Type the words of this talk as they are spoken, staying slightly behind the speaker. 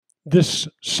this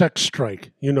sex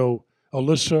strike,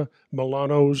 Alyssa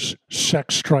Milano's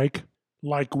sex strike,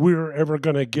 like we're ever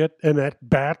going to get an at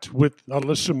bat with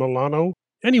Alyssa Milano.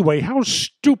 Anyway, how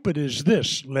stupid is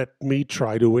this? Let me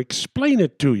try to explain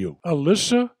it to you.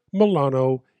 Alyssa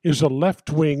Milano is a left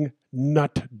wing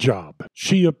nut job.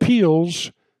 She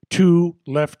appeals to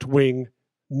left wing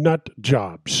nut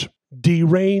jobs,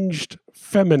 deranged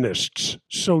feminists.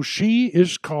 So she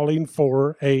is calling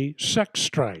for a sex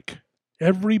strike.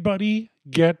 Everybody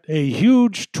get a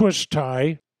huge twist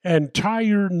tie and tie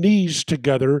your knees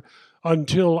together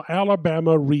until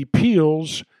Alabama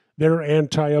repeals their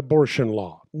anti-abortion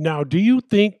law. Now, do you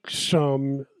think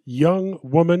some young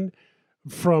woman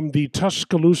from the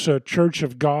Tuscaloosa Church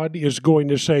of God is going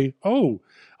to say, oh,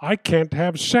 I can't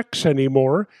have sex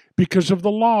anymore because of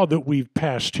the law that we've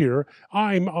passed here.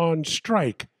 I'm on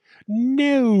strike.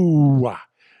 No.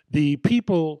 The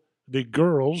people, the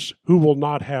girls who will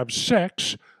not have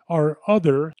sex are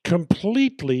other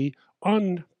completely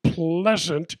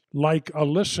unpleasant, like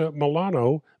Alyssa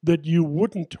Milano, that you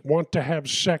wouldn't want to have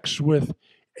sex with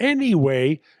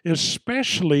anyway,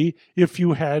 especially if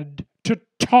you had to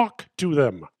talk to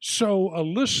them. So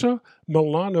Alyssa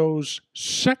Milano's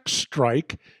sex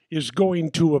strike is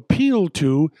going to appeal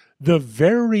to the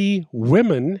very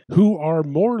women who are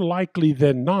more likely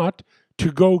than not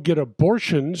to go get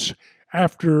abortions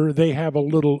after they have a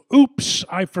little, oops,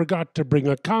 I forgot to bring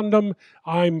a condom,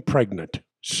 I'm pregnant.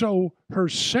 So her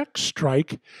sex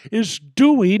strike is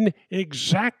doing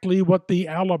exactly what the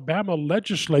Alabama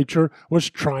legislature was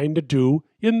trying to do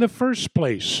in the first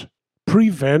place: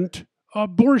 prevent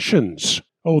abortions.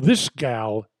 Oh, this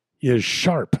gal is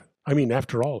sharp. I mean,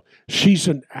 after all, she's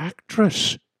an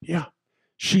actress. Yeah,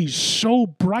 she's so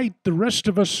bright, the rest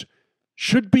of us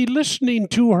should be listening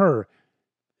to her.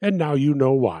 And now you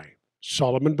know why.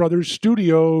 Solomon Brothers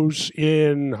Studios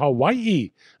in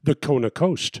Hawaii, the Kona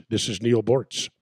Coast. This is Neil Bortz.